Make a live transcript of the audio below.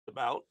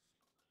about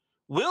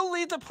will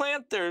lead the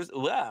Panthers.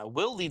 Yeah,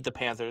 will lead the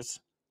Panthers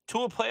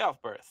to a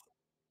playoff berth.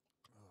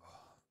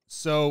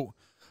 So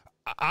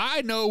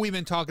I know we've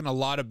been talking a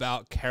lot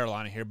about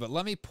Carolina here, but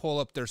let me pull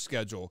up their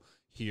schedule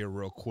here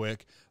real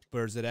quick.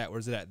 Where's it at?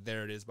 Where's it at?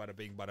 There it is. Bada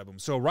bing, bada boom.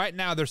 So right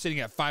now they're sitting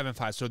at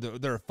 5-5. So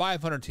they're a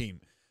 500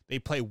 team. They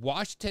play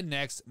Washington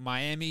next,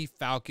 Miami,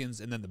 Falcons,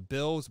 and then the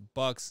Bills,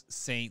 Bucks,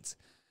 Saints,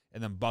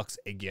 and then Bucks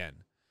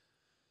again.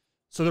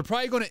 So they're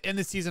probably going to end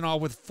the season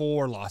off with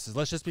 4 losses.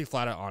 Let's just be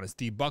flat out honest.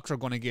 The Bucks are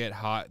going to get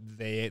hot.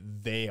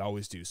 They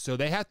always do. So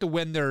they have to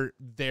win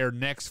their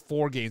next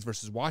 4 games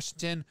versus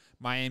Washington,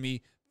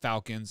 Miami,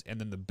 Falcons, and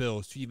then the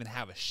Bills to even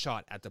have a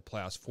shot at the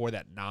playoffs for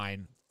that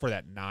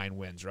 9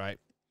 wins, right?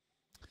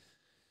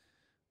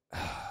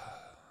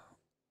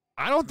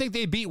 I don't think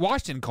they beat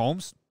Washington,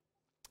 Combs.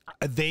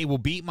 They will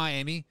beat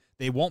Miami.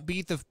 They won't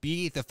beat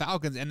the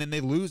Falcons, and then they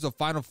lose the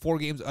final 4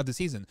 games of the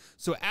season.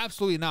 So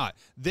absolutely not.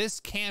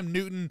 This Cam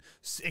Newton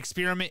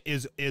experiment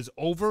is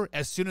over.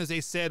 As soon as they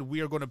said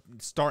we are going to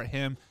start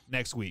him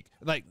next week,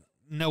 like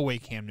no way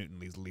Cam Newton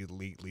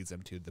leads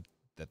them to the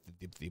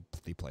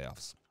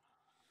playoffs.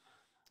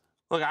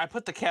 Look, I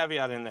put the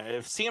caveat in there.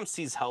 If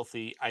CMC's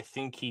healthy, I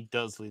think he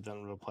does lead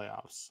them to the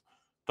playoffs.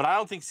 But I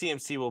don't think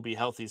CMC will be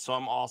healthy, so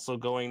I'm also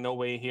going no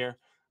way here.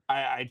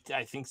 I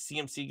think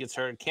CMC gets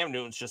hurt. Cam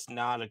Newton's just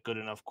not a good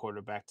enough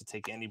quarterback to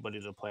take anybody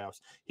to the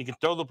playoffs. He can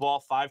throw the ball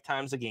 5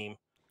 times a game,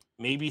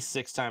 maybe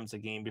 6 times a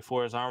game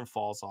before his arm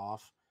falls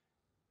off.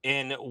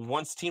 And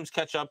once teams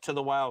catch up to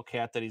the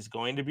Wildcat that he's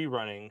going to be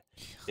running,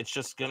 it's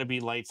just going to be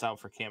lights out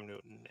for Cam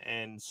Newton.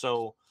 And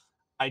so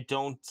I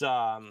don't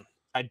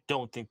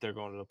think they're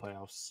going to the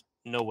playoffs.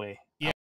 No way.